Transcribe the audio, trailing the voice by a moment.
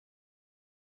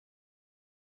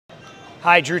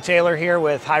Hi, Drew Taylor here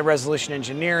with High Resolution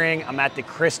Engineering. I'm at the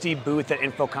Christie booth at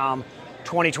InfoComm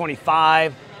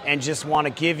 2025 and just want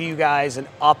to give you guys an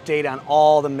update on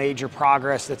all the major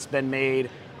progress that's been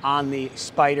made on the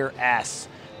Spyder-S.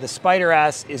 The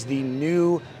Spyder-S is the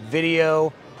new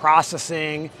video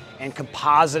processing and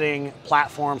compositing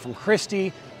platform from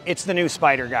Christie. It's the new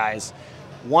Spyder, guys.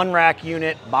 One rack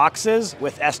unit boxes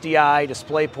with SDI,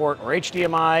 DisplayPort, or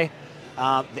HDMI.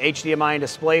 The HDMI and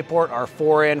DisplayPort are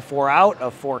 4 in, 4 out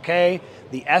of 4K.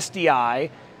 The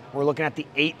SDI, we're looking at the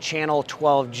 8-channel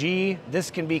 12G. This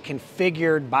can be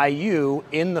configured by you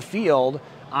in the field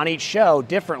on each show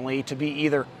differently to be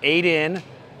either 8 in,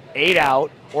 8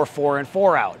 out, or 4 in,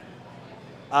 4 out.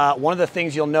 One of the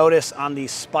things you'll notice on the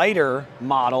Spyder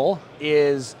model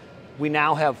is we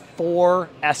now have 4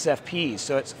 SFPs,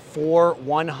 so it's 4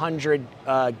 100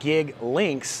 gig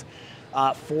links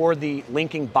for the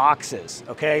linking boxes,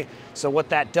 okay? So what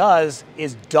that does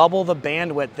is double the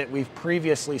bandwidth that we've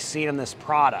previously seen in this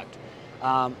product.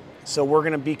 So we're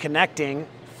gonna be connecting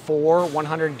 4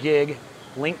 100 gig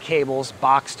link cables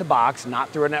box to box, not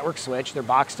through a network switch, they're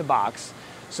box to box.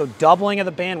 So doubling of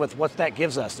the bandwidth, what that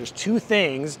gives us, there's 2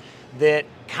 things that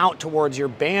count towards your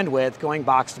bandwidth going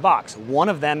box to box. One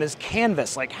of them is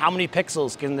canvas, like how many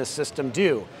pixels can this system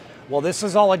do? Well, this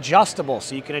is all adjustable,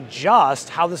 so you can adjust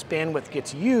how this bandwidth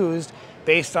gets used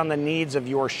based on the needs of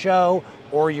your show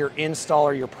or your install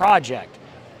or your project.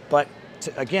 But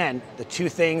again, the 2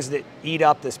 things that eat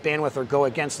up this bandwidth or go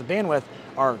against the bandwidth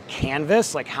are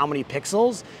canvas, like how many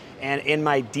pixels, and in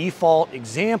my default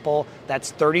example,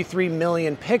 that's 33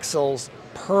 million pixels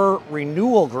per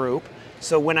renewal group.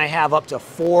 So when I have up to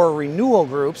 4 renewal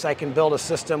groups, I can build a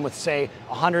system with, say,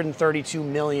 132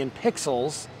 million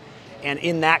pixels. And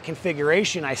in that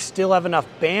configuration, I still have enough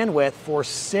bandwidth for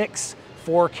 6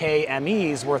 4K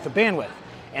MEs worth of bandwidth.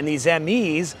 And these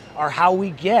MEs are how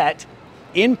we get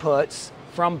inputs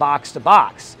from box to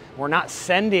box. We're not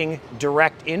sending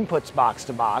direct inputs box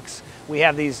to box. We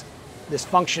have this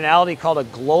functionality called a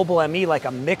global ME, like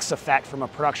a mix effect from a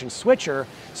production switcher.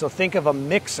 So think of a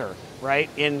mixer, right?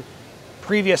 In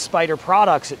previous Spyder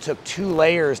products, it took 2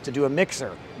 layers to do a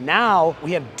mixer. Now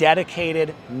we have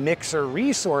dedicated mixer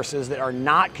resources that are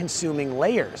not consuming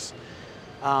layers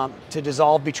to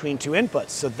dissolve between 2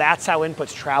 inputs. So that's how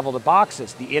inputs travel to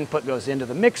boxes. The input goes into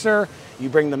the mixer, you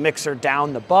bring the mixer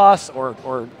down the bus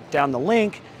or down the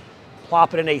link,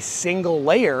 plop it in a single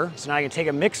layer. So now I can take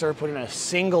a mixer, put it in a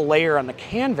single layer on the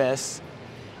canvas,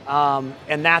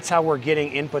 and that's how we're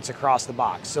getting inputs across the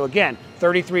box. So again,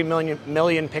 33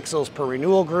 million pixels per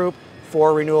renewal group.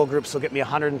 4 renewal groups will get me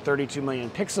 132 million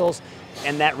pixels,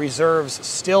 and that reserves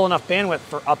still enough bandwidth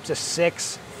for up to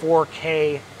 6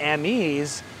 4K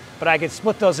MEs, but I could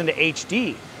split those into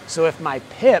HD. So if my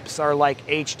pips are like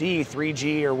HD,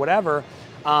 3G, or whatever,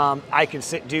 I could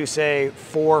do, say,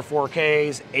 4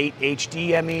 4Ks, 8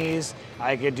 HD MEs.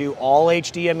 I could do all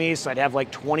HD MEs, so I'd have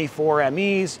like 24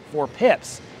 MEs, 4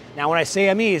 pips. Now when I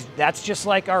say MEs, that's just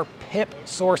like our PIP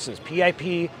sources,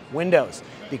 PIP windows,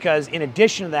 because in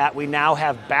addition to that, we now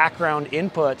have background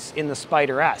inputs in the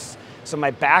Spyder-S. So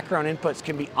my background inputs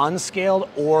can be unscaled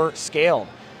or scaled.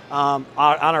 On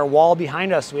our wall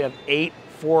behind us, we have 8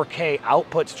 4K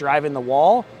outputs driving the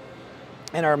wall,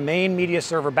 and our main media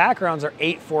server backgrounds are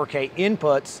 8 4K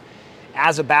inputs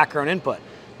as a background input.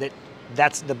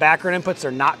 That's the background inputs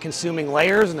are not consuming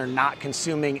layers and they're not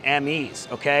consuming MEs,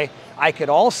 okay? I could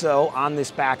also, on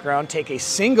this background, take a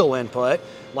single input,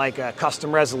 like a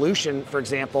custom resolution, for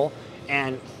example,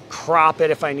 and crop it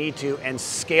if I need to and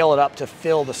scale it up to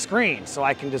fill the screen. So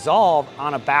I can dissolve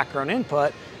on a background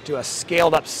input to a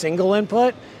scaled up single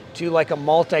input to like a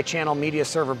multi-channel media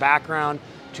server background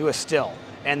to a still.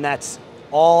 And that's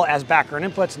all as background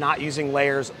inputs, not using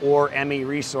layers or ME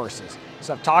resources.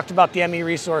 So I've talked about the ME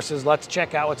resources. Let's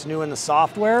check out what's new in the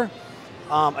software.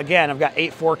 Again, I've got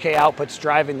 8 4K outputs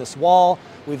driving this wall.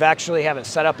 We've actually have it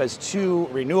set up as 2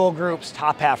 renewal groups,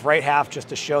 top half, right half, just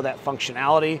to show that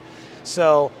functionality.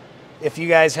 So if you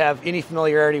guys have any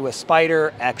familiarity with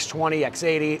Spyder, X20,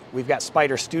 X80, we've got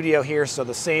Spyder Studio here, so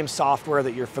the same software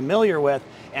that you're familiar with.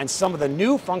 And some of the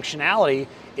new functionality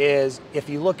is, if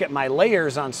you look at my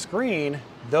layers on screen,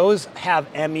 those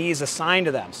have MEs assigned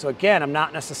to them. So again, I'm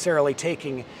not necessarily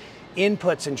taking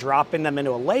inputs and dropping them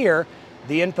into a layer.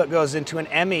 The input goes into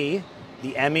an ME,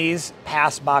 the MEs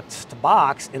pass box to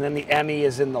box, and then the ME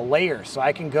is in the layer. So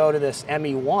I can go to this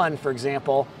ME1, for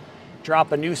example,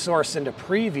 drop a new source into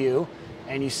preview,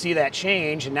 and you see that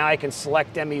change, and now I can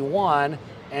select ME1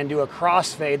 and do a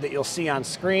crossfade that you'll see on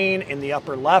screen in the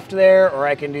upper left there, or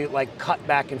I can do like cut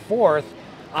back and forth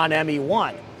on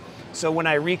ME1. So when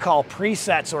I recall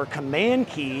presets or command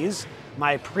keys,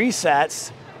 my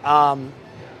presets,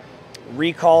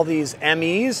 recall these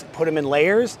MEs, put them in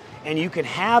layers, and you can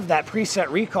have that preset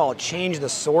recall change the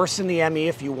source in the ME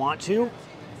if you want to,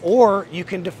 or you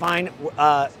can define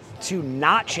to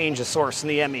not change the source in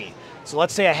the ME. So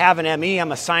let's say I have an ME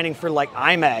I'm assigning for like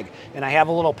iMag, and I have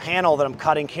a little panel that I'm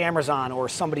cutting cameras on, or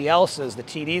somebody else's, the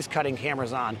TD's cutting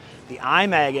cameras on. The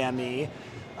iMag ME,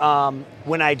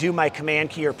 when I do my command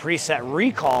key or preset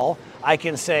recall, I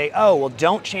can say, oh, well,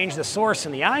 don't change the source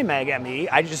in the iMag ME.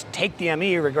 I just take the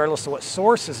ME regardless of what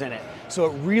source is in it. So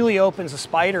it really opens the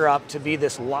Spyder up to be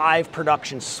this live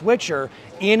production switcher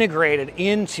integrated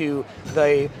into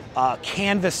the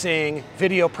canvassing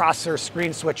video processor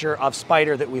screen switcher of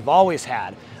Spyder that we've always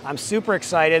had. I'm super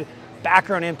excited.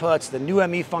 Background inputs, the new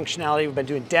ME functionality. We've been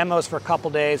doing demos for a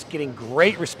couple days, getting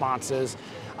great responses.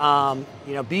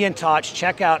 Be in touch.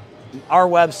 Check out our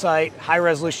website,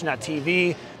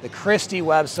 highresolution.tv, the Christie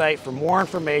website for more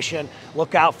information.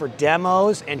 Look out for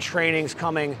demos and trainings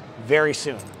coming very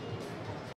soon.